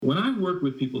when I work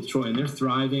with people, Troy, and they're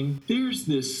thriving, there's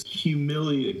this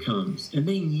humility that comes, and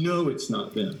they know it's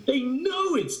not them. They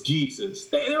know it's Jesus.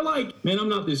 They're like, man, I'm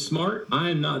not this smart. I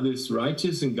am not this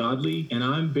righteous and godly, and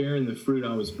I'm bearing the fruit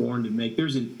I was born to make.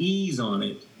 There's an ease on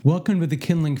it. Welcome to The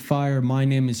Kindling Fire. My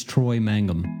name is Troy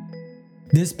Mangum.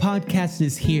 This podcast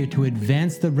is here to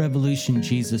advance the revolution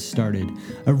Jesus started,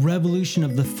 a revolution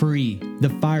of the free, the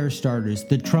fire starters,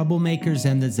 the troublemakers,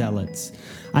 and the zealots.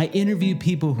 I interview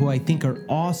people who I think are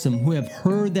awesome, who have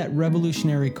heard that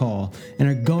revolutionary call and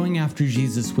are going after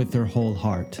Jesus with their whole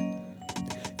heart.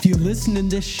 If you listen to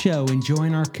this show and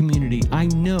join our community, I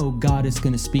know God is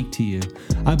going to speak to you.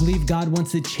 I believe God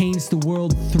wants to change the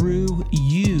world through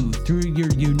you, through your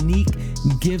unique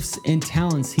gifts and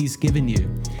talents He's given you.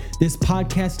 This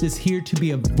podcast is here to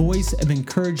be a voice of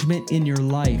encouragement in your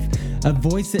life, a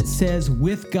voice that says,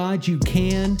 with God you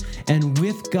can, and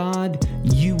with God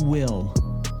you will.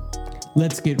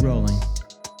 Let's get rolling.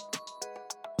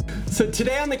 So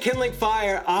today on The Kindling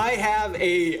Fire, I have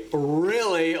a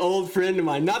really old friend of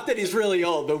mine. Not that he's really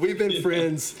old, but we've been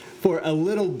friends for a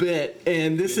little bit.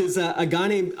 And this is a guy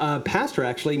named, pastor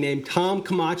actually, named Tom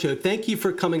Camacho. Thank you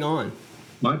for coming on.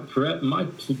 My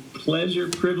pleasure,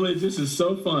 privilege. This is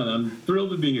so fun. I'm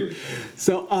thrilled to be here.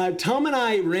 So Tom and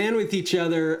I ran with each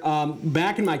other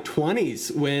back in my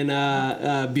 20s when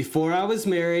before I was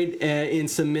married in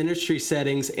some ministry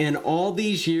settings, and all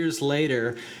these years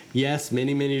later, yes,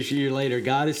 many years later,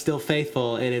 God is still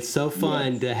faithful, and it's so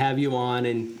fun to have you on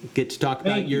and get to talk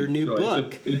about your new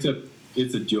book.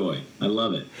 It's a joy. I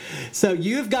love it. So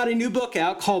you've got a new book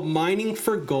out called Mining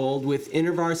for Gold with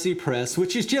InterVarsity Press,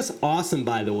 which is just awesome,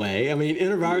 by the way. I mean,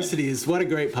 InterVarsity is what a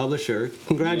great publisher.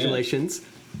 Congratulations.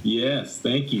 Yes,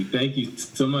 thank you. Thank you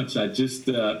so much. I just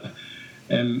am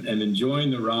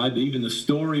enjoying the ride. Even the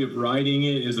story of writing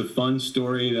it is a fun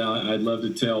story that I'd love to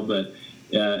tell, but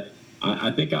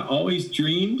I think I always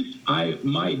dreamed I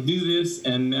might do this,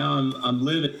 and now I'm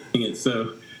living it.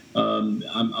 So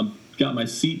I'm got my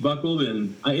seat buckled,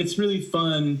 and it's really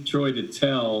fun, Troy, to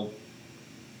tell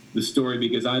the story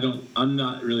because I'm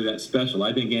not really that special.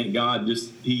 I think God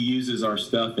He uses our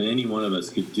stuff, and any one of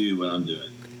us could do what I'm doing.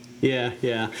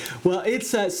 Yeah. Well, it's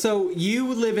so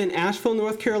you live in Asheville,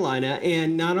 North Carolina,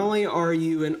 and not only are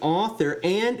you an author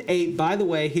and by the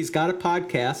way, he's got a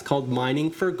podcast called Mining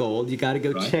for Gold. You got to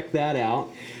go check that out.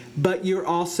 But you're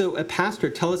also a pastor.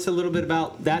 Tell us a little bit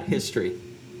about that history.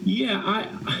 Yeah,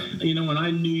 when I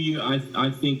knew you,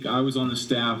 I think I was on the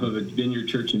staff of a Vineyard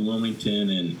Church in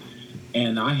Wilmington,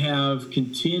 and I have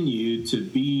continued to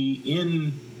be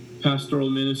in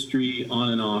pastoral ministry on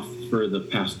and off for the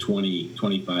past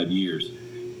 25 years.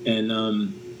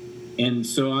 And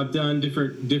so I've done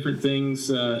different things,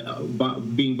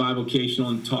 being bivocational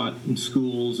and taught in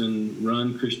schools and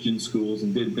run Christian schools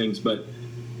and did things, but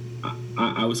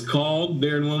I was called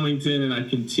there in Wilmington, and I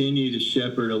continue to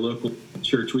shepherd a local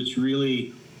church, which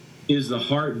really is the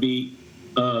heartbeat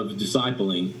of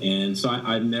discipling. And so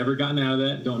I've never gotten out of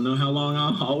that. Don't know how long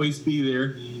I'll always be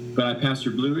there. But I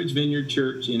pastor Blue Ridge Vineyard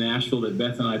Church in Asheville that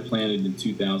Beth and I planted in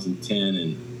 2010.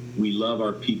 And we love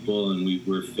our people, and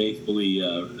we're faithfully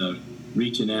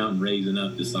reaching out and raising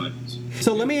up disciples.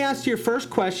 So let me ask your first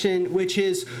question, which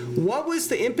is, what was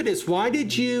the impetus? Why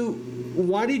did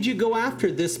you go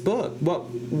after this book?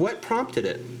 What prompted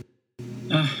it?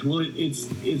 Well,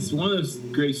 it's one of those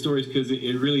great stories because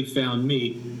it really found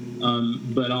me.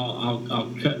 But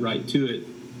I'll cut right to it.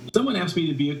 Someone asked me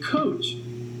to be a coach,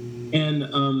 and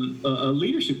a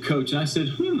leadership coach, and I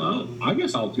said, I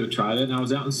guess I'll go try that. And I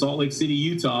was out in Salt Lake City,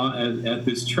 Utah, at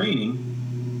this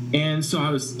training, and so I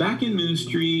was back in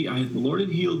ministry. The Lord had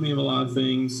healed me of a lot of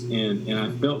things, and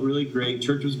I felt really great.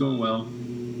 Church was going well.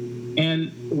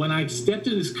 And when I stepped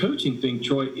into this coaching thing,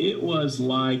 Troy, it was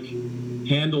like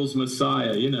Handel's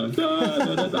Messiah,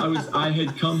 I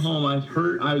had come home,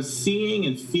 I was seeing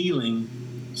and feeling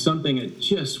something that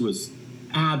just was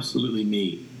absolutely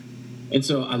me. And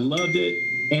so I loved it.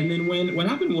 And then what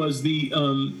happened was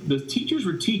the teachers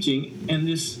were teaching, and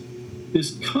this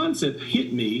concept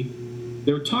hit me.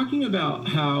 They were talking about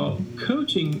how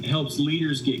coaching helps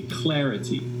leaders get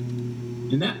clarity.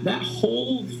 And that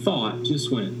whole thought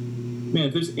just went, man,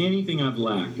 if there's anything I've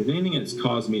lacked, if anything that's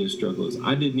caused me to struggle, is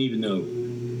I didn't even know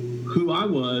who I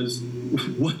was,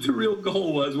 what the real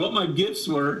goal was, what my gifts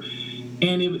were,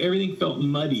 and everything felt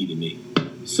muddy to me.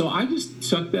 So I just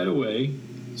tucked that away,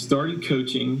 started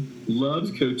coaching,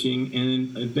 loved coaching,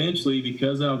 and eventually,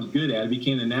 because I was good at it,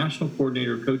 became the national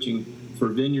coordinator of coaching for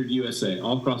Vineyard USA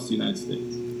all across the United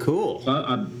States. Cool. So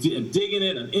I'm digging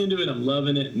it, I'm into it, I'm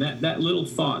loving it, and that little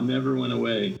thought never went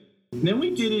away. And then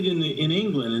we did it in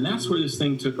England, and that's where this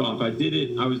thing took off. I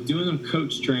was doing some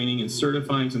coach training and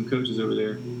certifying some coaches over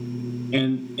there.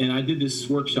 And I did this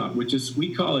workshop, which is,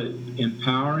 we call it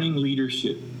Empowering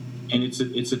Leadership. And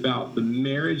it's about the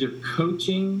marriage of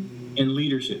coaching and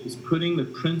leadership. It's putting the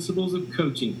principles of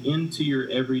coaching into your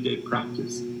everyday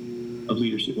practice of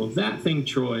leadership. Well, that thing,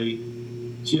 Troy,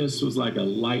 just was like a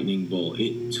lightning bolt.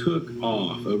 It took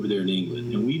off over there in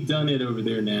England. And we've done it over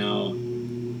there now,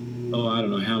 I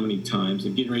don't know how many times.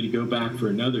 I'm getting ready to go back for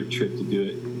another trip to do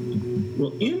it.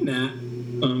 Well, in that,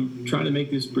 trying to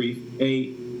make this brief,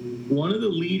 one of the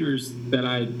leaders that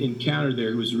I encountered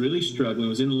there who was really struggling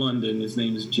was in London. His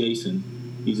name is Jason.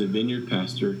 He's a vineyard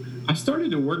pastor. I started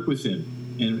to work with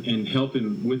him and help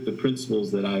him with the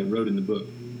principles that I wrote in the book.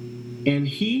 And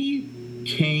he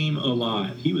came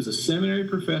alive. He was a seminary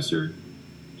professor.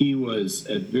 He was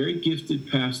a very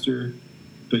gifted pastor,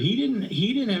 but he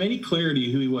didn't have any clarity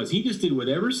of who he was. He just did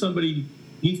whatever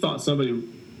he thought somebody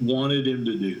wanted him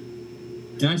to do.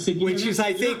 And I said, which is,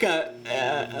 I think,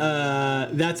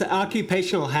 that's an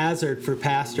occupational hazard for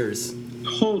pastors.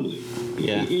 Totally.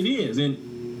 Yeah. It is.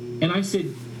 And I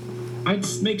said, I'd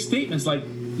make statements like,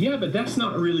 yeah, but that's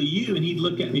not really you. And he'd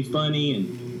look at me funny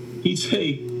and he'd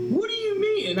say, what do you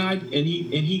mean? And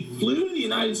he flew to the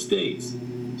United States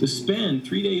to spend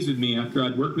 3 days with me after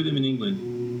I'd worked with him in England.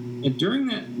 And during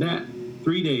that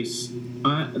 3 days,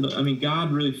 I mean,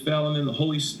 God really fell on him. The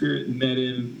Holy Spirit met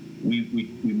him. We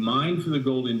mined for the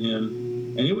gold in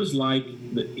him, and it was like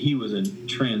he was a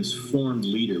transformed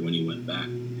leader when he went back.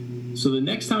 So the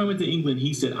next time I went to England,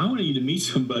 he said, I want you to meet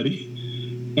somebody,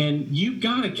 and you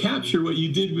got to capture what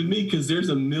you did with me, because there's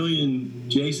a million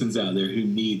Jasons out there who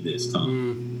need this,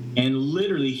 Tom. And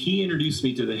literally, he introduced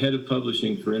me to the head of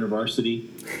publishing for InterVarsity.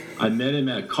 I met him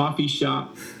at a coffee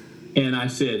shop, and I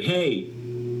said, hey,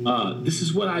 this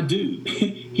is what I do.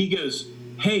 He goes,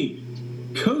 hey,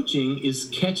 coaching is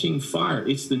catching fire.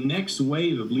 It's the next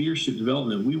wave of leadership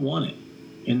development. We want it.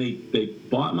 And they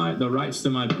bought the rights to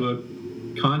my book,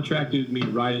 contracted with me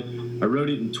to write it. I wrote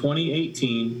it in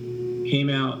 2018, came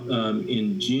out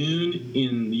in June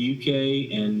in the UK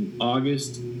and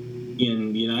August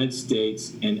in the United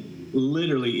States, and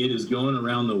literally it is going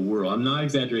around the world. I'm not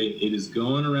exaggerating. It is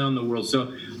going around the world.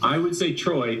 So I would say,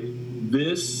 Troy,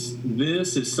 this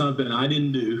is something I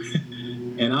didn't do.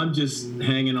 And I'm just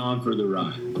hanging on for the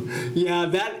ride. Yeah,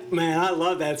 I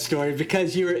love that story,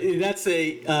 because that's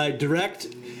a direct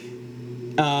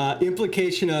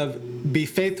implication of be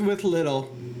faithful with little.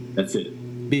 That's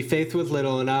it. Be faithful with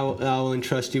little, and I will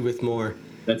entrust you with more.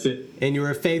 That's it. And you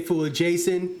were faithful with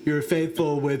Jason. You were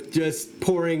faithful with just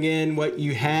pouring in what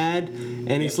you had.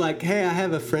 And he's like, hey, I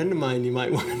have a friend of mine you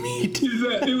might want to meet.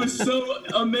 It was so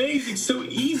amazing, so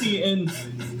easy. And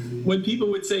when people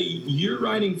would say, you're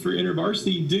writing for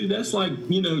InterVarsity, dude, that's like,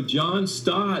 John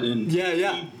Stott and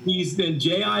he's then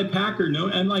J.I. Packer. No,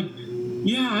 and like,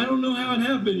 yeah, I don't know how it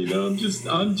happened.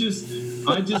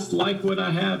 I just like what I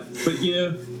have. But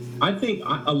I think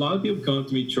a lot of people come up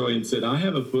to me, Troy, and said, I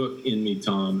have a book in me,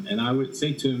 Tom. And I would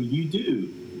say to them, you do.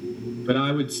 But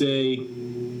I would say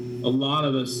a lot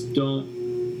of us don't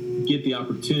get the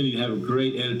opportunity to have a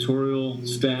great editorial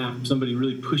staff. Somebody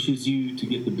really pushes you to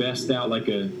get the best out, like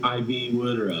a Ivy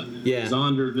would or a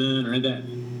Zondervan or that.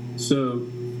 So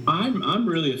I'm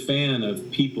really a fan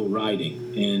of people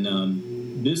writing, and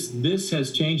this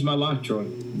has changed my life, Troy.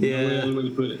 Yeah. No other way to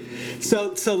put it.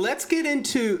 So let's get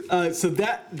into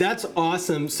that's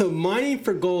awesome. So mining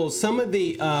for gold. Some of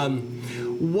the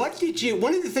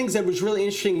one of the things that was really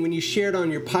interesting when you shared on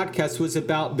your podcast was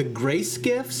about the grace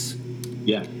gifts.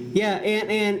 Yeah. Yeah,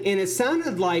 and it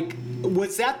sounded like,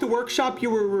 was that the workshop you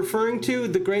were referring to?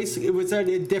 The grace, was that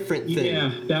a different thing?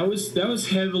 Yeah, that was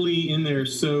heavily in there.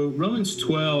 So Romans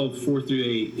 12,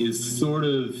 4-8 is sort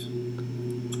of,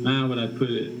 how would I put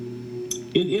it?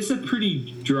 It's a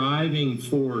pretty driving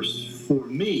force for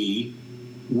me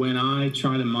when I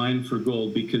try to mine for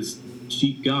gold, because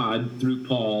God, through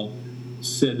Paul,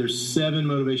 said there's 7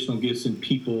 motivational gifts in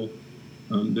people.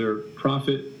 They're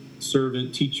prophet,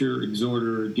 servant, teacher,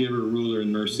 exhorter, giver, ruler,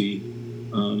 and mercy,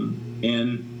 and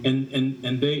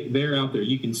they're out there.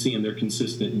 You can see them; they're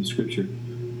consistent in Scripture.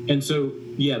 And so,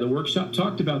 the workshop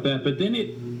talked about that, but then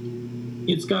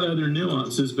it's got other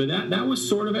nuances. But that was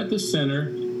sort of at the center,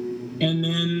 and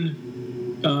then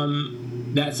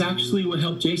that's actually what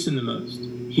helped Jason the most.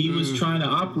 He was trying to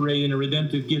operate in a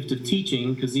redemptive gift of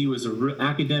teaching, because he was an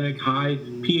academic, high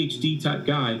PhD type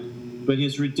guy, but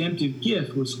his redemptive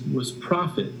gift was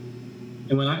prophet.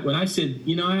 And when I said,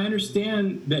 I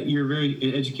understand that you're very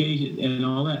educated and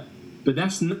all that, but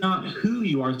that's not who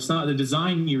you are. It's not the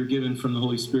design you were given from the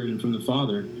Holy Spirit and from the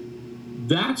Father.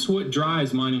 That's what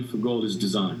drives Mining for Gold is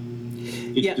design.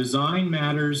 Yeah. Design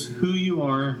matters, who you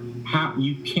are, how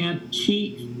you can't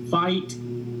cheat, fight,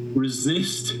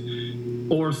 resist,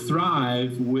 or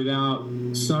thrive without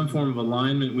some form of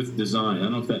alignment with design. I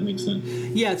don't know if that makes sense.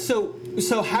 Yeah, so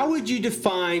how would you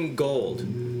define gold?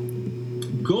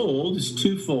 Gold is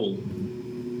twofold.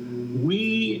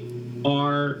 We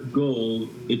are gold,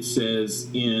 it says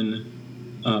in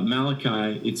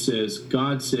Malachi, it says,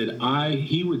 God said,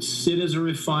 he would sit as a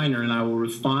refiner, and I will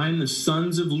refine the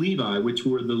sons of Levi, which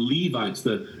were the Levites,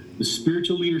 the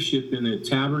spiritual leadership in the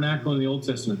tabernacle in the Old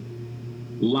Testament,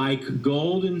 like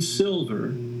gold and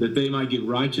silver, that they might give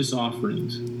righteous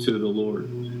offerings to the Lord.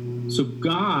 So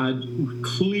God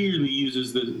clearly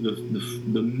uses the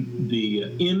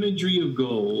imagery of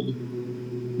gold,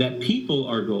 that people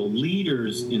are gold,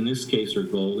 leaders in this case are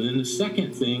gold. And then the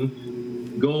second thing,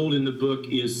 gold in the book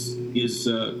is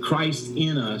Christ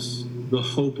in us, the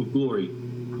hope of glory.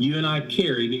 You and I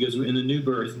carry, because we're in the new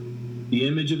birth, the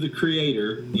image of the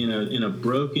Creator in a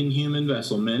broken human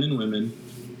vessel, men and women.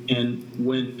 And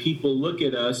when people look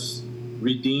at us,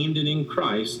 redeemed and in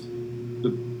Christ,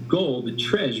 the gold, the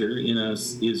treasure in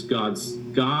us is God's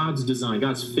design,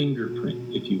 God's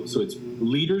fingerprint, if you will. So it's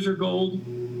leaders are gold,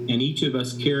 and each of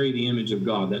us carry the image of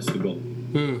God. That's the gold.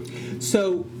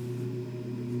 So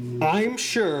I'm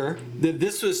sure that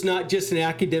this was not just an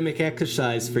academic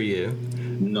exercise for you.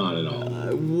 Not at all.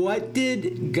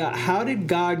 How did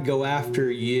God go after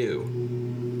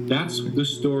you? That's the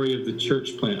story of the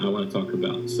church plant I want to talk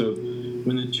about. So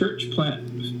when the church plant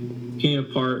came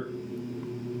apart,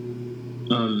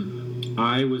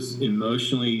 I was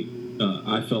emotionally,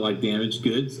 I felt like damaged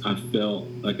goods. I felt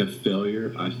like a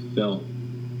failure. I felt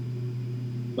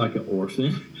like an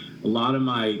orphan. A lot of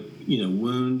my,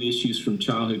 wound issues from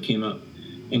childhood came up.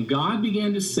 And God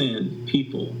began to send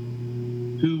people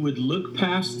who would look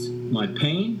past my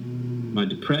pain, my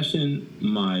depression,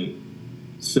 my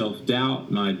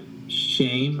self-doubt, my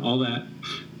shame, all that,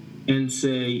 and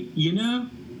say,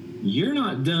 you're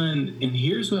not done, and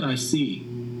here's what I see.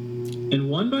 And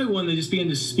one by one, they just began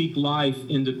to speak life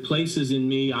into places in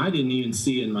me I didn't even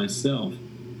see in myself.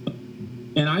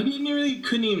 And I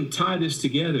couldn't even tie this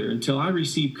together until I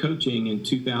received coaching in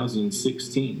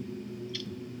 2016.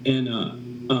 And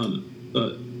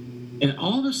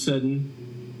all of a sudden,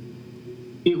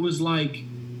 it was like,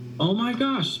 oh my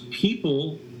gosh,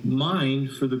 people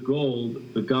mined for the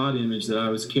gold, the God image that I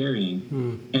was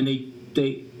carrying. And they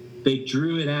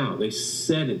drew it out. They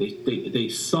said it. They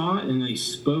saw it and they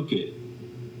spoke it.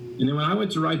 And then when I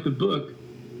went to write the book,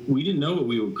 we didn't know what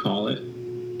we would call it.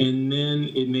 And then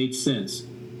it made sense.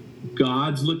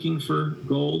 God's looking for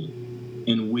gold,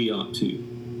 and we ought to.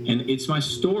 And it's my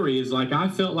story is like I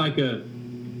felt like a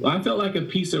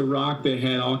piece of rock that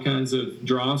had all kinds of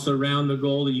dross around the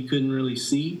gold that you couldn't really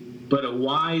see. But a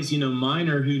wise,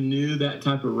 miner who knew that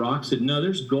type of rock said, no,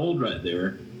 there's gold right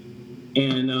there.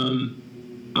 And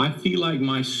I feel like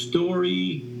my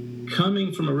story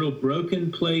coming from a real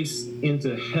broken place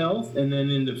into health and then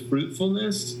into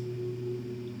fruitfulness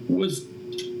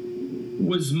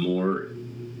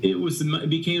it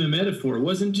became a metaphor. It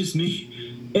wasn't just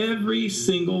me. Every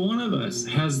single one of us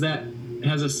has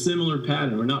a similar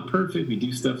pattern. We're not perfect. We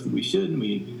do stuff that we shouldn't.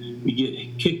 We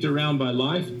get kicked around by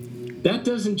life. That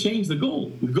doesn't change the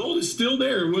goal. The goal is still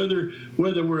there, whether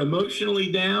we're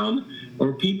emotionally down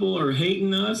or people are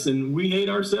hating us and we hate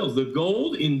ourselves. The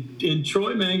gold in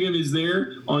Troy Mangum is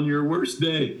there on your worst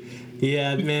day.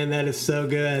 Yeah, man, that is so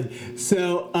good.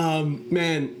 So,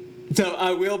 so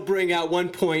I will bring out one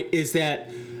point is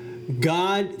that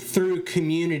God, through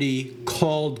community,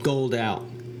 called gold out.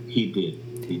 He did.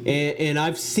 And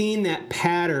I've seen that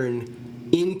pattern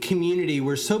in community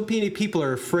where so many people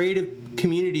are afraid of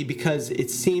community because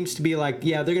it seems to be like,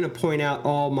 yeah, they're going to point out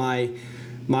all my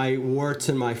warts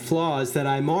and my flaws that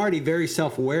I'm already very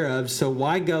self-aware of, so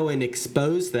why go and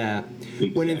expose that?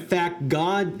 Exactly. When in fact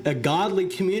a godly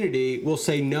community will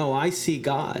say, no, I see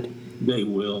God. They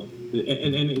will.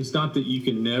 And it's not that you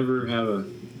can never have a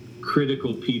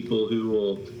critical people who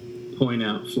will point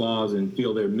out flaws and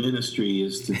feel their ministry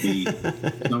is to be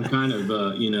some kind of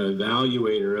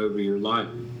evaluator over your life.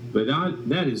 But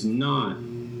that is not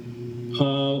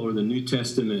Paul or the New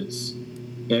Testament's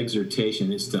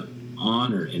exhortation. It's to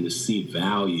honor and to see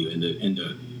value and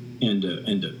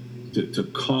to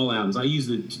call out. As I use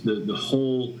the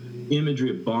whole imagery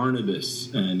of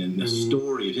Barnabas and the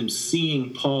story of him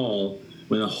seeing Paul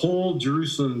when the whole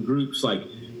Jerusalem group's like,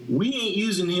 we ain't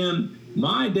using him.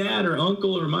 My dad or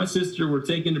uncle or my sister were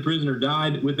taken to prison or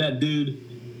died with that dude.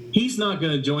 He's not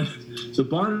going to join us. So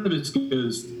Barnabas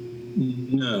goes,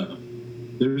 no,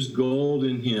 there's gold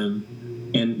in him.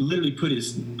 and literally put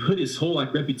his whole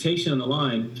like reputation on the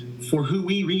line for who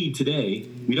we read today.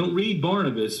 We don't read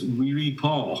Barnabas, we read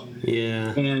Paul.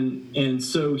 Yeah. And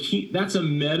so that's a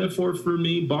metaphor for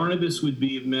me. Barnabas would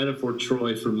be a metaphor,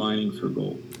 Troy, for mining for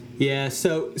gold. Yeah.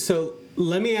 So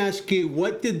let me ask you,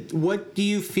 what do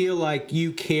you feel like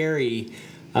you carry,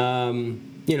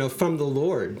 from the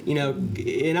Lord?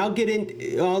 And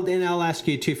I'll ask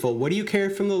you twofold. What do you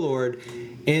carry from the Lord?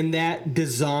 And that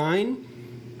design,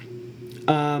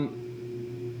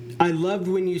 I loved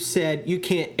when you said you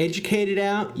can't educate it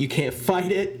out, you can't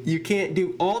fight it, you can't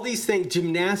do all these things,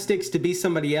 gymnastics to be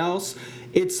somebody else.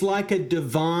 It's like a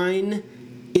divine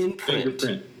imprint.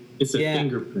 Fingerprint. It's a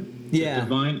fingerprint. It's a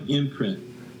divine imprint.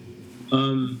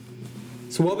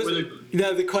 So what was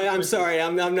the question? I'm sorry,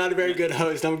 I'm not a very good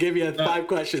host. I'm gonna give you 5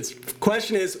 questions.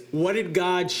 Question is, what did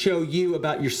God show you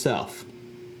about yourself?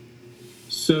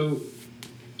 So,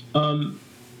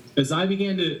 as I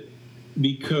began to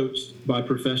be coached by a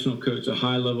professional coach, a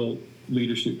high-level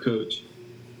leadership coach,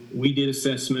 we did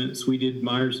assessments. We did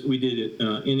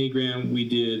Enneagram. We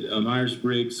did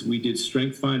Myers-Briggs. We did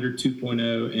StrengthsFinder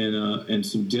 2.0 and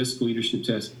some DISC leadership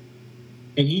tests.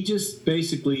 And he just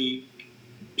basically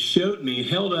showed me,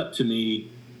 held up to me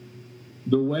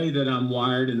the way that I'm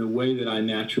wired and the way that I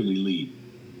naturally lead.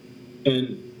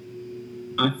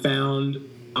 And I found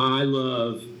I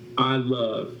love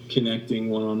connecting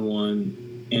one-on-one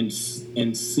and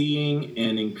seeing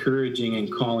and encouraging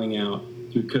and calling out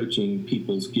through coaching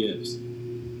people's gifts.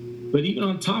 But even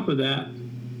on top of that,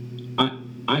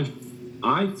 I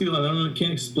feel, I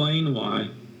can't explain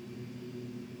why,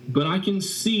 but I can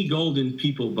see golden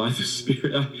people by the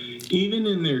Spirit. Even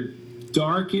in their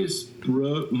darkest,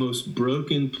 most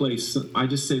broken place, I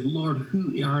just say, Lord,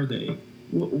 who are they?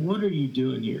 What are you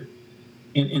doing here?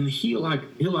 And he'll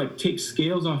take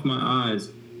scales off my eyes,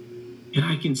 and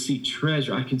I can see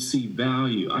treasure. I can see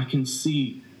value. I can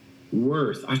see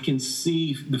worth. I can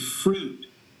see the fruit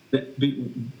that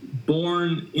be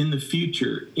born in the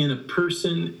future in a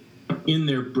person in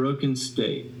their broken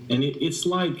state. And it's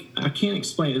like, I can't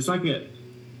explain. It's like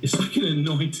an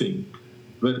anointing,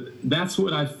 but that's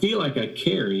what I feel like I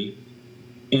carry.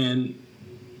 And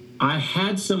I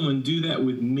had someone do that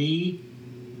with me.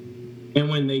 And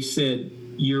when they said,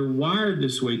 "You're wired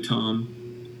this way, Tom,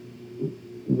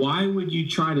 why would you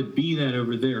try to be that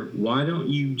over there? Why don't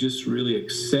you just really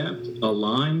accept,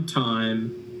 align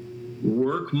time,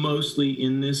 work mostly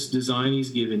in this design he's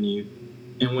given you?"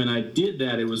 And when I did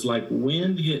that, it was like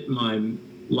wind hit my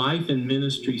life and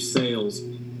ministry sails.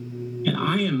 And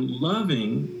I am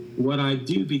loving what I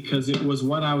do because it was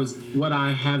what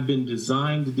I have been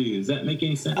designed to do. Does that make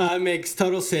any sense? It makes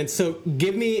total sense. So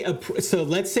give me so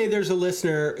let's say there's a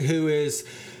listener who is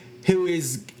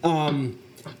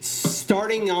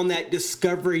starting on that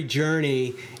discovery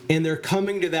journey, and they're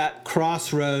coming to that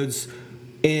crossroads,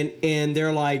 and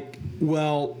they're like,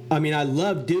 well, I mean, I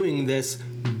love doing this,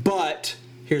 but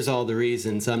here's all the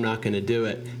reasons I'm not going to do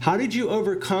it. How did you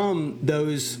overcome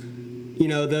those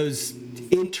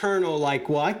internal, like,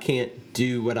 well, I can't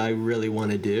do what I really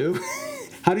want to do?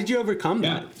 How did you overcome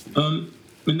that?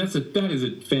 And that is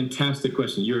a fantastic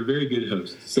question. You're a very good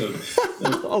host. So,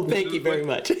 oh, thank you very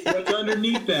much. What's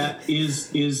underneath that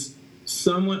is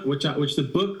someone which the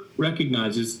book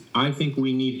recognizes. I think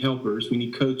we need helpers, we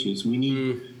need coaches, we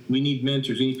need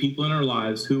mentors, we need people in our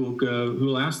lives who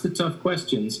will ask the tough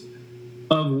questions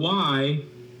of why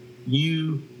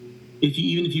if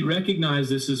you recognize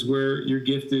this is where you're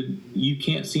gifted, you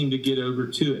can't seem to get over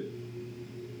to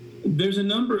it. There's a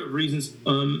number of reasons,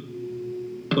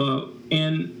 and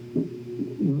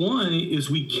one is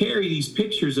we carry these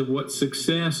pictures of what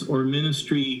success or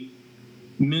ministry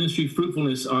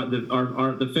fruitfulness are.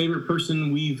 The favorite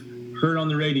person we've heard on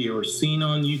the radio or seen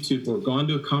on YouTube or gone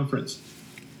to a conference,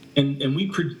 and we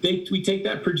take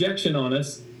that projection on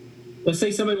us. Let's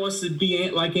say somebody wants to be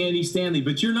like Andy Stanley,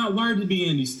 but you're not wired to be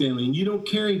Andy Stanley, and you don't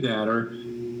carry that, or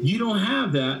you don't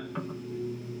have that.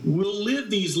 We'll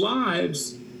live these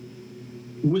lives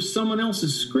with someone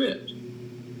else's script.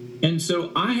 And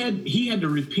so he had to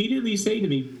repeatedly say to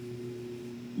me,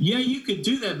 yeah, you could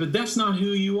do that, but that's not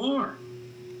who you are.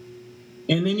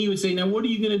 And then he would say, now what are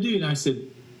you going to do? And I said,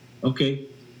 okay,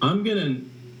 the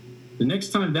next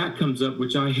time that comes up,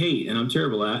 which I hate and I'm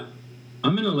terrible at,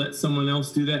 I'm going to let someone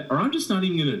else do that, or I'm just not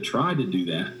even going to try to do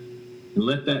that and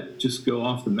let that just go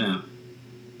off the map.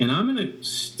 And I'm going to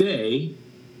stay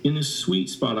in this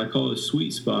sweet spot. I call it a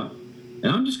sweet spot. And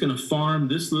I'm just going to farm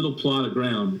this little plot of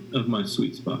ground of my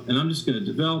sweet spot. And I'm just going to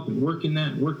develop and work in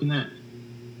that.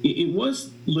 It was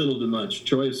little to much.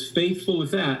 Troy is faithful with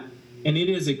that. And it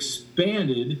has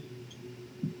expanded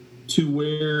to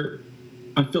where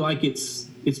I feel like it's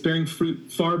bearing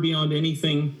fruit far beyond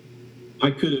anything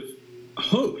I could have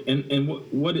hoped. And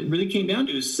what it really came down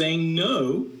to is saying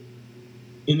no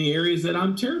in the areas that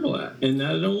I'm terrible at and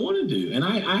that I don't want to do. And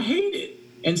I hate it.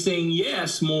 And saying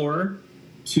yes more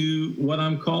to what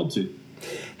I'm called to.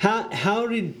 How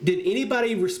did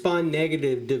anybody respond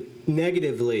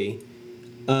negatively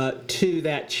to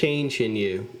that change in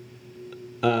you?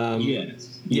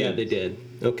 Yes. Yeah, they did.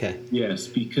 Okay. Yes,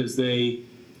 because there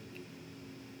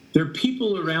are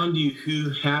people around you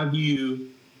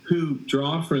who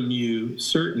draw from you,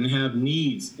 certain have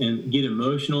needs and get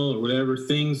emotional or whatever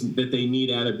things that they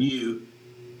need out of you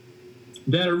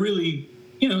that are really,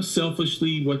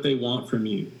 selfishly what they want from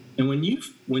you. And when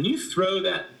you throw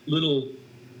that little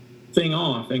thing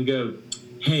off and go,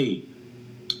 hey,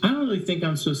 I don't really think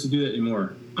I'm supposed to do that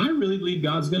anymore. I really believe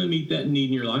God's going to meet that need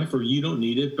in your life, or you don't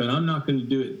need it, but I'm not going to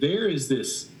do it. There's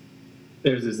this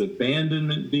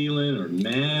abandonment feeling, or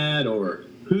mad, or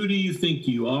who do you think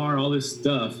you are, all this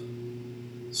stuff.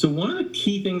 So one of the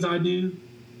key things I do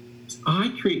is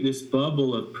I create this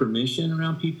bubble of permission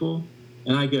around people,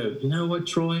 and I go, you know what,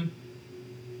 Troy?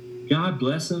 God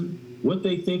bless them. What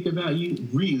they think about you,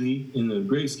 really, in the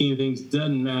great scheme of things,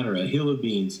 doesn't matter a hill of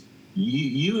beans.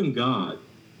 You and God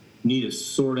need to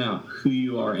sort out who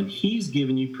you are, and He's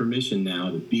given you permission now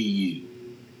to be you.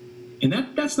 And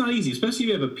that's not easy, especially if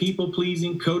you have a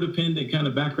people-pleasing, codependent kind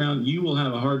of background. You will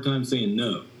have a hard time saying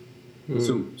no.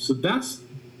 So that's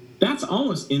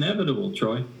almost inevitable,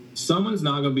 Troy. Someone's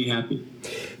not going to be happy.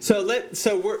 So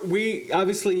we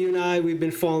obviously, you and I, we've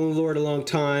been following the Lord a long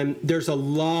time. There's a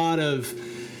lot of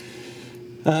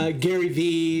Gary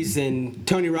V's and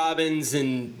Tony Robbins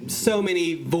and so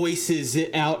many voices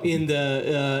out in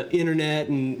the internet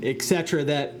and etc.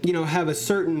 that have a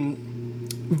certain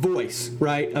voice,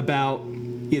 right, about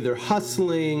either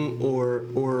hustling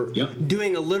or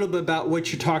doing a little bit about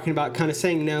what you're talking about, kind of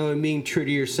saying no and being true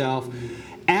to yourself.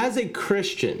 As a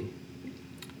Christian,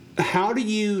 how do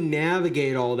you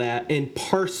navigate all that and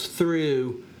parse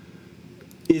through,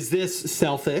 is this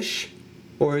selfish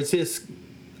or is this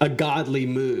a godly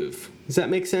move? Does that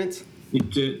make sense?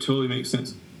 It totally makes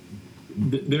sense.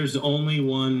 There's only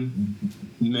one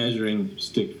measuring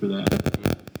stick for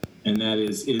that, and that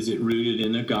is it rooted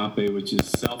in agape, which is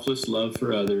selfless love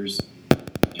for others,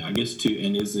 I guess,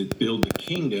 and is it build the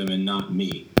kingdom and not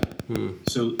me?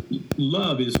 So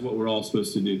love is what we're all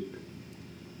supposed to do.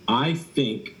 I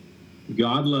think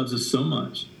God loves us so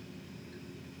much,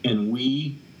 and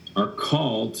we are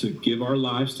called to give our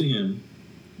lives to Him,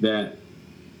 that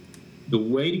the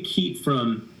way to keep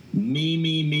from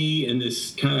me, and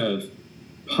this kind of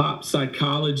pop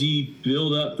psychology,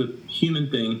 build up the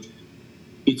human thing,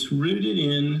 it's rooted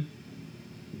in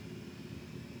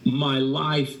my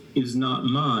life is not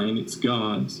mine, it's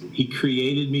God's. He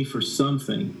created me for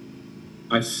something.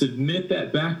 I submit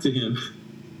that back to Him.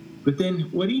 But then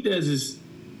what He does is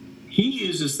He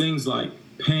uses things like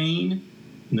pain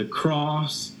and the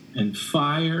cross and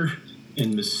fire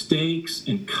and mistakes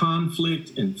and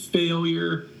conflict and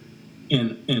failure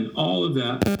and all of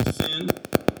that, sin,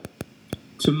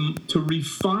 to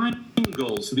refine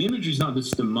goals. So the imagery is not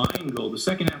just the mind goal. The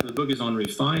second half of the book is on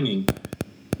refining.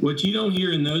 What you don't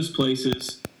hear in those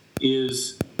places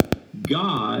is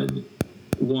God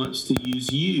wants to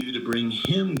use you to bring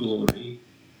Him glory,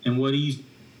 and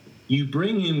you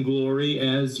bring Him glory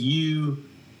as you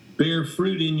bear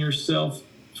fruit in yourself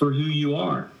for who you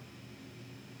are.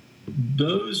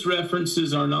 Those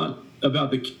references are not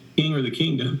about the king or the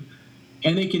kingdom,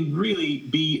 and they can really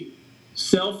be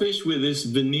selfish with this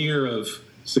veneer of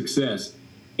success,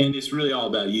 and it's really all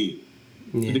about you.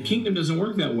 The kingdom doesn't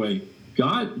work that way.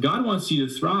 God wants you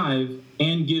to thrive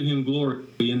and give Him glory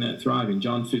in that thriving.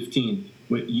 John 15.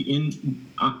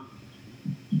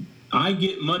 I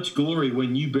get much glory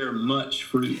when you bear much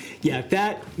fruit. Yeah,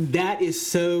 that is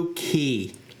so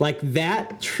key. Like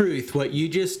that truth, what you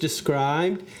just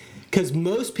described, because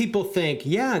most people think,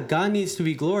 God needs to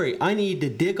be glory. I need to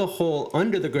dig a hole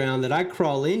under the ground that I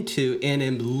crawl into and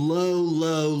am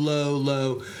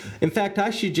low. In fact,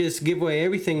 I should just give away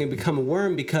everything and become a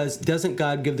worm, because doesn't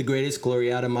God give the greatest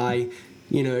glory out of my,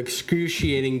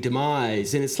 excruciating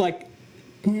demise? And it's like,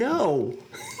 no.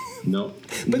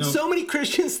 But so many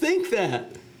Christians think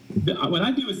that. What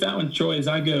I do with that one, Troy, is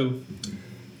I go,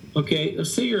 okay,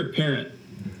 let's say you're a parent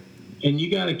and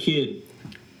you got a kid,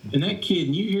 and that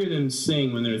kid, you hear them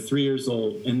sing when they're 3 years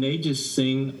old, and they just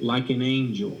sing like an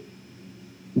angel.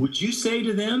 Would you say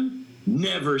to them,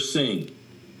 never sing?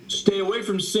 Stay away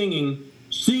from singing.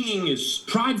 Singing is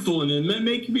prideful and it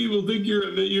makes people think you're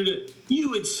you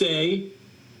would say,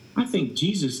 I think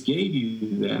Jesus gave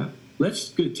you that. Let's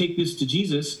go take this to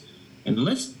Jesus and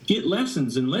let's get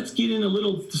lessons, and let's get in a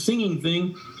little singing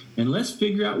thing, and let's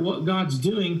figure out what God's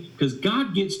doing, because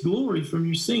God gets glory from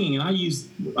your singing. And I use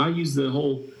the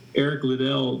whole Eric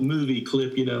Liddell movie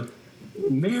clip,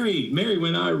 Mary,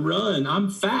 when I run, I'm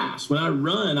fast. When I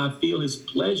run, I feel his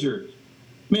pleasure.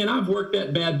 Man, I've worked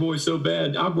that bad boy so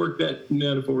bad. I've worked that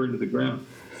metaphor into the ground.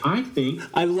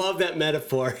 I love that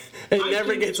metaphor. It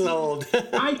never gets old.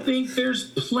 I think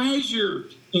there's pleasure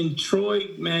in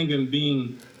Troy Mangum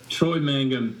being Troy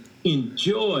Mangum, in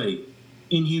joy,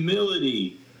 in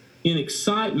humility, in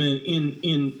excitement, in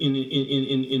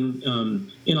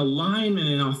alignment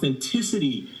and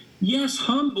authenticity. Yes,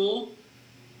 humble,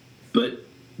 but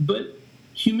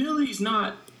humility's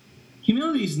not.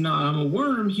 I'm a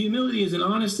worm. Humility is an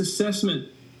honest assessment.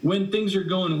 When things are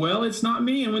going well, it's not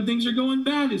me, and when things are going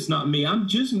bad, it's not me. I'm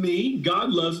just me.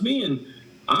 God loves me, and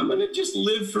I'm going to just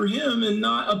live for him and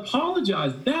not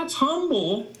apologize. That's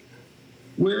humble.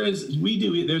 Whereas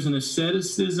there's an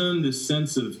asceticism, this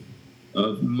sense of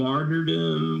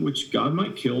martyrdom, which God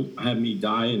might have me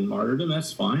die in martyrdom.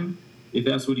 That's fine, if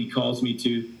that's what he calls me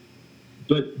to.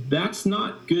 But that's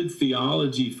not good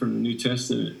theology from the New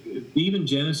Testament. Even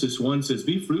Genesis 1 says,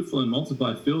 be fruitful and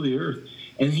multiply, fill the earth.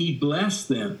 And he blessed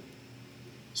them.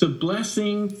 So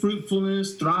blessing,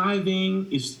 fruitfulness,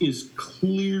 thriving is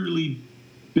clearly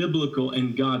biblical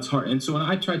in God's heart. And so when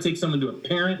I try to take someone to a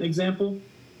parent example,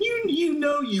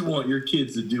 you want your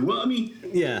kids to do well. I mean,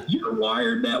 yeah, you're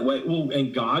wired that way. Well,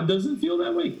 and God doesn't feel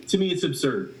that way. To me, it's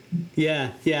absurd.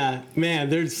 Yeah,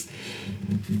 man.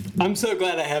 I'm so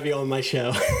glad I have you on my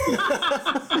show.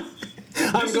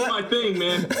 This is my thing,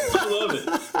 man. I love it.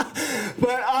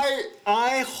 But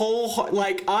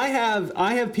I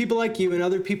have people like you and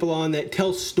other people on that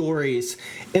tell stories,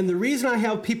 and the reason I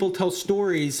have people tell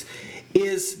stories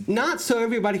is not so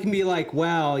everybody can be like,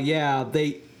 wow, yeah,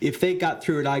 if they got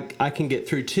through it, I can get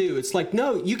through too. It's like,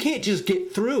 no, you can't just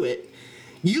get through it.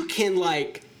 You can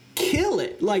kill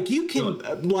it. You can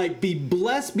be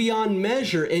blessed beyond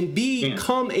measure and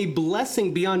become a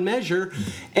blessing beyond measure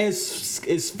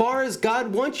as far as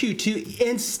God wants you to,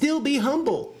 and still be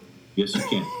humble. Yes, you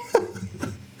can.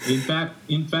 In fact,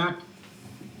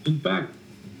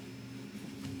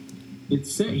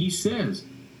 he says,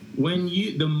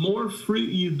 the more fruit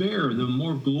you bear, the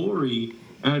more glory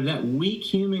out of that weak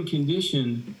human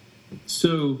condition. But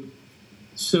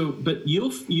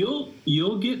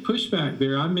you'll get pushback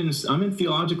there. I'm in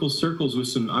theological circles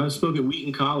with I spoke at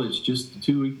Wheaton College just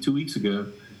two weeks ago,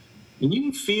 and you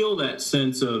can feel that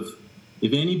sense of,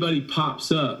 if anybody pops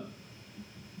up,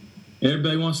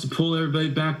 everybody wants to pull everybody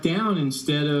back down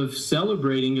instead of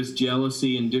celebrating as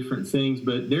jealousy and different things.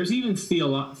 But there's even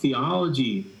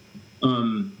theology.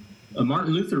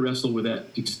 Martin Luther wrestled with that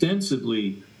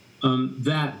extensively.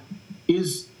 That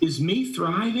is me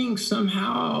thriving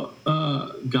somehow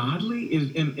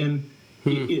godly?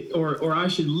 Or I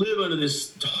should live under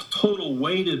this total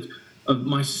weight of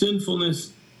my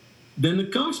sinfulness? Then the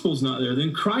gospel's not there.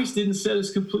 Then Christ didn't set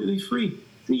us completely free.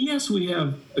 So yes, we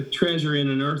have a treasure in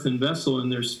an earthen vessel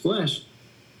and there's flesh.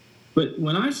 But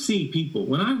when I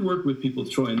work with people,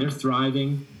 Troy, and they're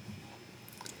thriving,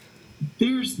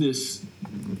 there's this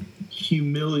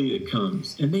humility that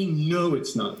comes, and they know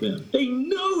it's not them. They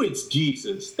know it's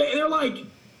Jesus. They're like,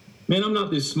 man, I'm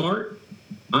not this smart.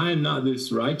 I am not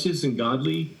this righteous and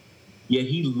godly, yet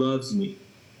he loves me,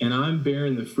 and I'm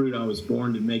bearing the fruit I was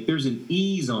born to make. There's an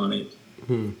ease on it.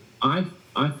 I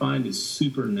find it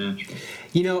supernatural.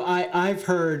 I've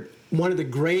heard one of the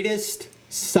greatest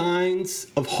signs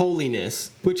of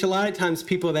holiness, which a lot of times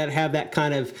people that have that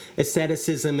kind of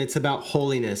asceticism, it's about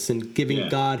holiness and giving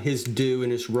God his due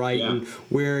and his right, and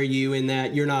where are you in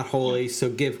that? You're not holy, so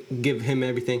give him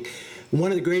everything.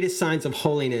 One of the greatest signs of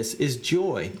holiness is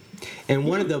joy. And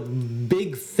one of the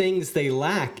big things they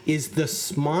lack is the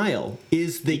smile,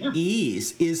 is the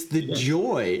ease, is the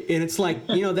joy. And it's like,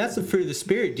 that's the fruit of the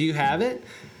Spirit. Do you have it?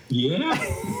 Yeah.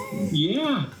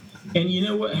 Yeah. And you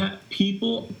know what?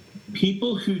 People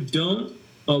who don't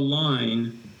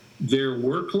align their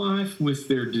work life with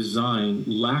their design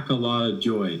lack a lot of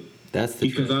joy. That's the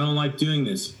because truth. I don't like doing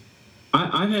this.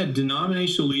 I've had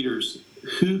denominational leaders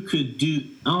who could do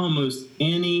almost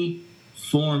any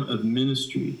form of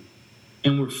ministry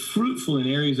and were fruitful in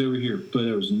areas over here, but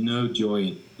there was no joy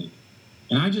in it.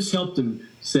 And I just helped them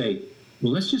say,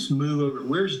 well, let's just move over.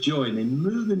 Where's joy? And they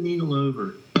move the needle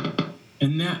over.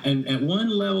 And at one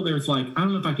level, there's like, I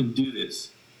don't know if I can do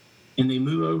this. And they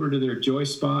move over to their joy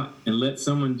spot and let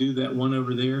someone do that one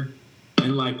over there.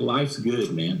 And life's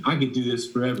good, man. I could do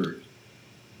this forever.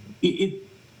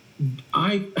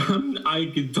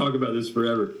 I could talk about this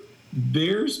forever.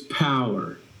 There's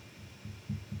power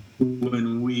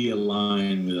when we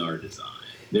align with our design.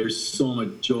 There's so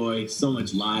much joy, so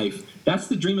much life. That's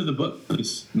the dream of the book.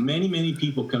 There's many, many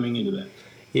people coming into that.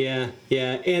 Yeah,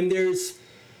 and there's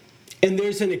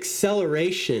an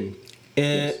acceleration.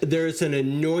 Yes. There's an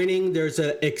anointing. There's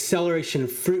an acceleration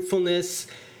of fruitfulness.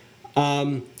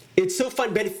 It's so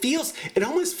fun, but it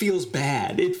almost feels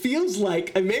bad. It feels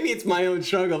like, and maybe it's my own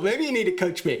struggle. Maybe you need to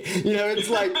coach me.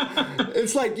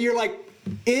 It's like you're like,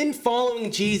 in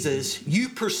following Jesus, you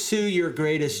pursue your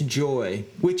greatest joy,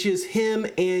 which is Him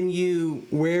and you,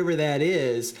 wherever that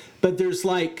is. But there's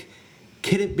like,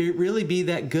 can it really be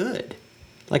that good?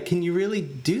 Like, can you really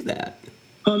do that?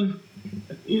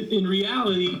 In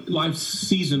reality, life's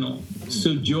seasonal.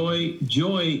 So joy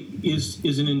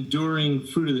is an enduring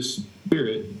fruit of the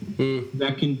Spirit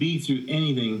that can be through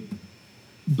anything.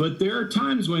 But there are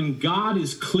times when God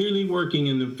is clearly working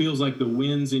and it feels like the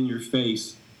wind's in your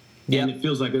face. Yep. And it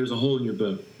feels like there's a hole in your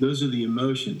boat. Those are the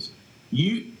emotions.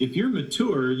 If you're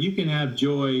mature, you can have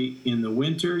joy in the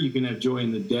winter. You can have joy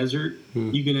in the desert.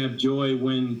 You can have joy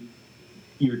when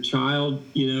your child,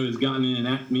 has gotten in an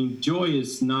act. I mean, joy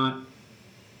is not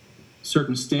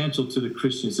circumstantial to the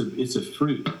Christian. It's a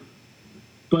fruit.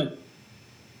 But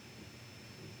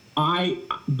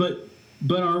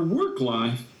our work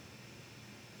life,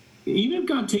 even if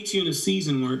God takes you in a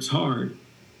season where it's hard,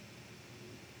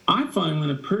 I find when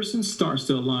a person starts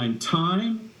to align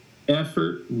time,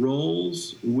 effort,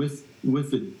 roles with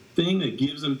the thing that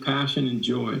gives them passion and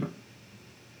joy,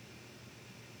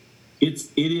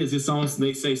 it's almost,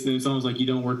 they say it's almost like you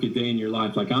don't work a day in your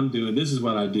life. Like this is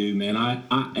what I do, man.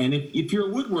 And if you're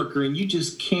a woodworker and you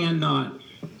just cannot,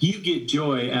 you get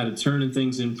joy out of turning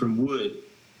things in from wood,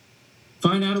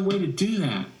 find out a way to do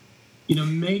that.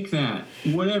 Make that,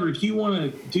 whatever. If you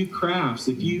want to do crafts,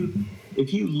 if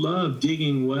you love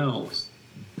digging wells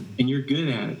and you're good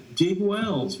at it, dig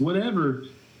wells, whatever.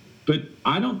 But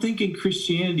I don't think in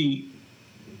Christianity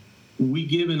we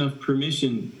give enough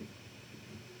permission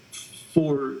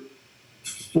for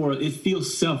it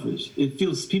feels selfish. It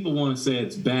feels, people want to say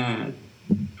it's bad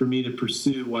for me to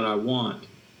pursue what I want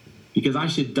because I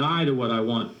should die to what I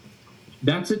want.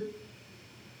 That's it.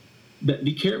 We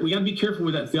got to be careful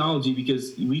with that theology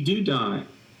because we do die,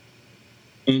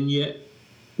 and yet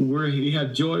we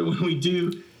have joy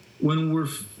when we're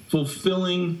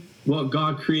fulfilling what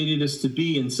God created us to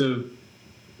be. And so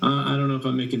I don't know if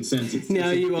I'm making sense.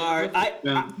 You are.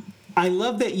 I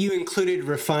love that you included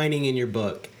refining in your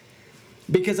book,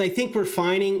 because I think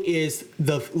refining is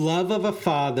the love of a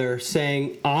father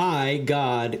saying, I,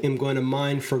 God, am going to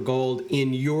mine for gold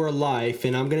in your life,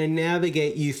 and I'm going to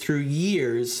navigate you through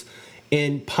years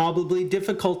and probably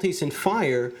difficulties and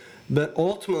fire, but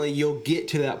ultimately you'll get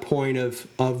to that point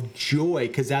of joy,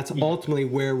 because that's ultimately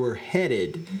where we're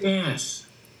headed. Yes.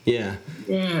 Yeah.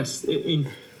 Yes.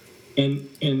 And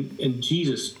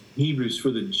Jesus, Hebrews,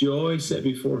 for the joy set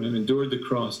before him, endured the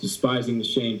cross, despising the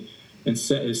shame, and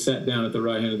is sat down at the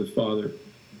right hand of the Father.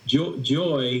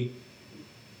 Joy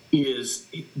is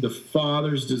the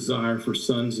Father's desire for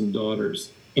sons and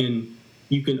daughters. And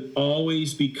you can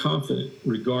always be confident,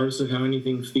 regardless of how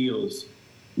anything feels.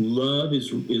 Love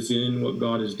is in what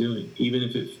God is doing, even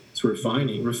if it's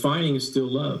refining. Refining is still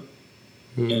love.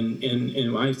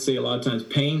 And I say a lot of times,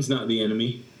 pain's not the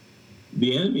enemy.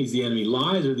 The enemy's the enemy.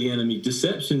 Lies are the enemy.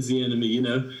 Deception's the enemy.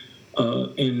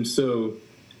 And so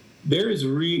there is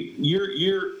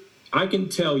I can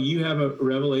tell you have a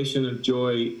revelation of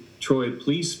joy, Troy.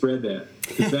 Please spread that.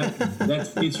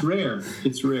 It's rare.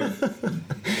 It's rare.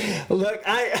 Look,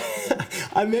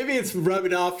 I maybe it's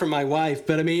rubbing off for my wife,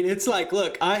 but I mean, it's like,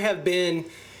 look, I have been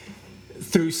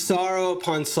through sorrow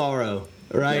upon sorrow,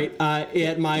 right? Yeah.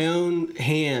 At my own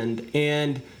hand,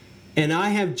 and I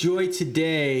have joy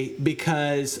today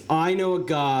because I know a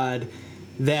God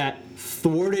that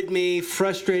thwarted me,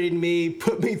 frustrated me,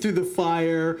 put me through the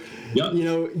fire, yep.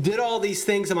 Did all these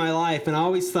things in my life. And I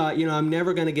always thought, I'm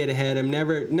never going to get ahead.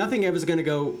 Nothing ever is going to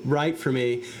go right for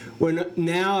me. When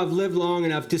now I've lived long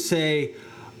enough to say,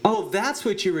 oh, that's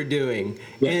what you were doing.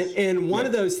 Yes. And one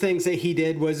of those things that he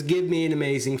did was give me an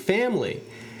amazing family.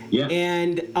 Yeah.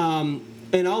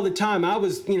 And all the time I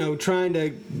was, trying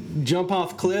to jump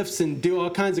off cliffs and do all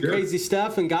kinds of crazy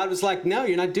stuff. And God was like, no,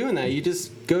 you're not doing that. You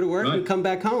just go to work and come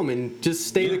back home and just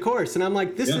stay the course. And I'm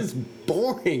like, this is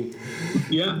boring.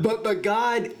 Yeah. But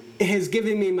God has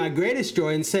given me my greatest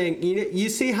joy in saying, you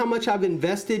see how much I've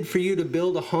invested for you to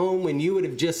build a home when you would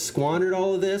have just squandered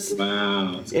all of this?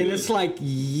 Wow. And it's like,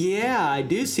 yeah, I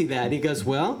do see that. He goes,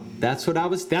 well, that's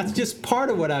just part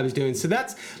of what I was doing. So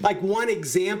that's like one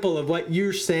example of what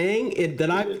you're saying.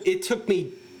 It took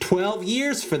me 12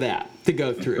 years for that to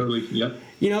go through. Totally, yep.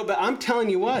 But I'm telling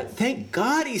you what, thank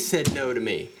God he said no to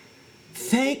me.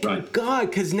 Thank God,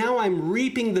 because now I'm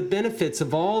reaping the benefits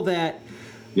of all that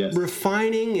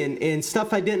refining and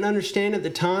stuff I didn't understand at the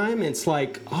time. It's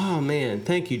like, oh man,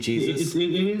 thank you, Jesus.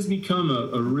 It has become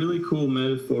a really cool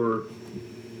metaphor.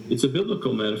 It's a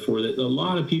biblical metaphor that a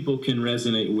lot of people can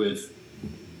resonate with.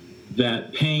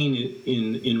 That pain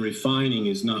in refining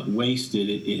is not wasted.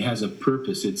 It has a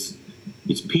purpose. It's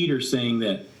Peter saying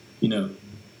that,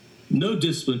 no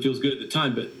discipline feels good at the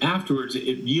time, but afterwards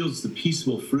it yields the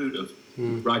peaceable fruit of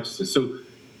righteousness. So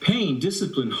pain,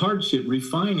 discipline, hardship,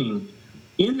 refining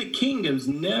in the kingdom's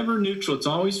never neutral. It's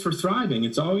always for thriving.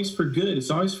 It's always for good.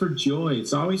 It's always for joy.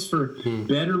 It's always for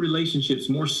better relationships,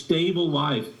 more stable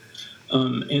life.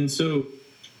 And so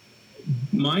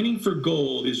mining for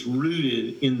gold is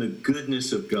rooted in the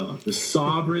goodness of God, the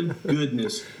sovereign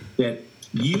goodness that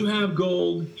you have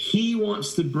gold. He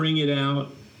wants to bring it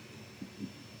out.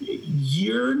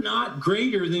 You're not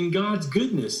greater than God's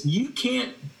goodness. You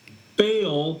can't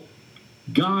fail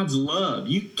God's love.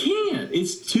 You can't.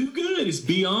 It's too good. It's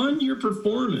beyond your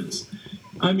performance.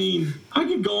 I mean, I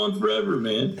could go on forever,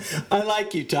 man. I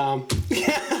like you, Tom.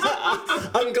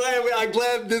 I'm glad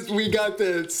we got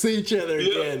to see each other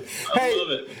again. I love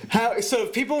it. So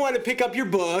if people want to pick up your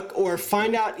book or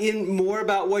find out more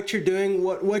about what you're doing,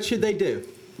 what should they do?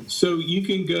 So you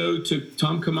can go to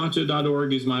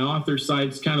tomcamacho.org is my author site.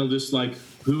 It's kind of just like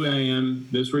who I am.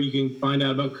 That's where you can find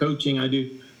out about coaching. I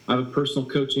have a personal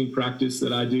coaching practice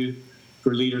that I do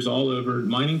for leaders all over.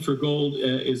 Mining for Gold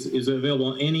is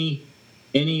available on any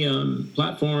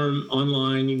platform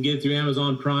online. You can get it through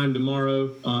Amazon Prime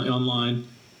tomorrow online.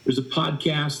 There's a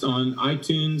podcast on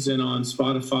iTunes and on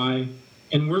Spotify.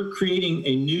 And we're creating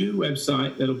a new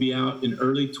website that'll be out in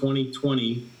early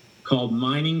 2020 called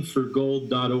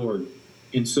miningforgold.org.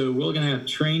 And so we're going to have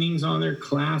trainings on there,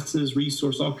 classes,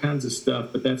 resource, all kinds of stuff,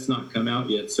 but that's not come out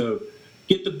yet. So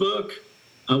get the book.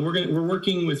 We're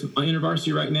working with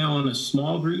InterVarsity right now on a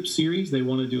small group series. They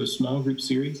want to do a small group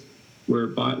series where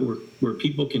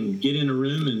people can get in a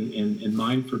room and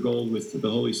mine for gold with the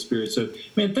Holy Spirit. So,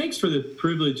 man, thanks for the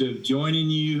privilege of joining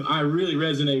you. I really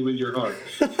resonate with your heart.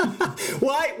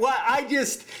 Well, I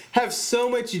just have so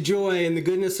much joy in the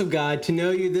goodness of God to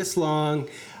know you this long,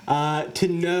 to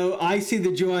know I see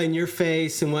the joy in your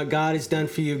face and what God has done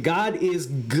for you. God is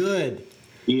good.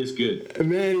 He is good.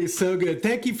 Man, he's so good.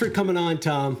 Thank you for coming on,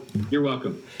 Tom. You're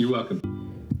welcome. You're welcome.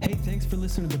 Hey, thanks for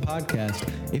listening to the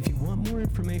podcast. If you want more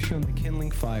information on The Kindling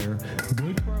Fire,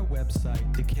 go to our website,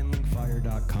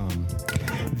 thekindlingfire.com.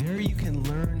 There you can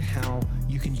learn how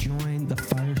you can join the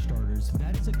Fire Starters.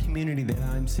 That is a community that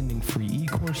I'm sending free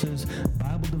e-courses,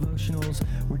 Bible devotionals.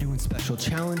 We're doing special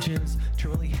challenges to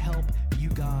really help you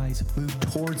guys move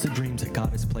towards the dreams that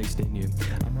God has placed in you.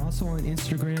 I'm also on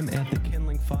Instagram at The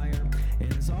Kindling Fire.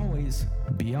 And as always,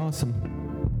 be awesome.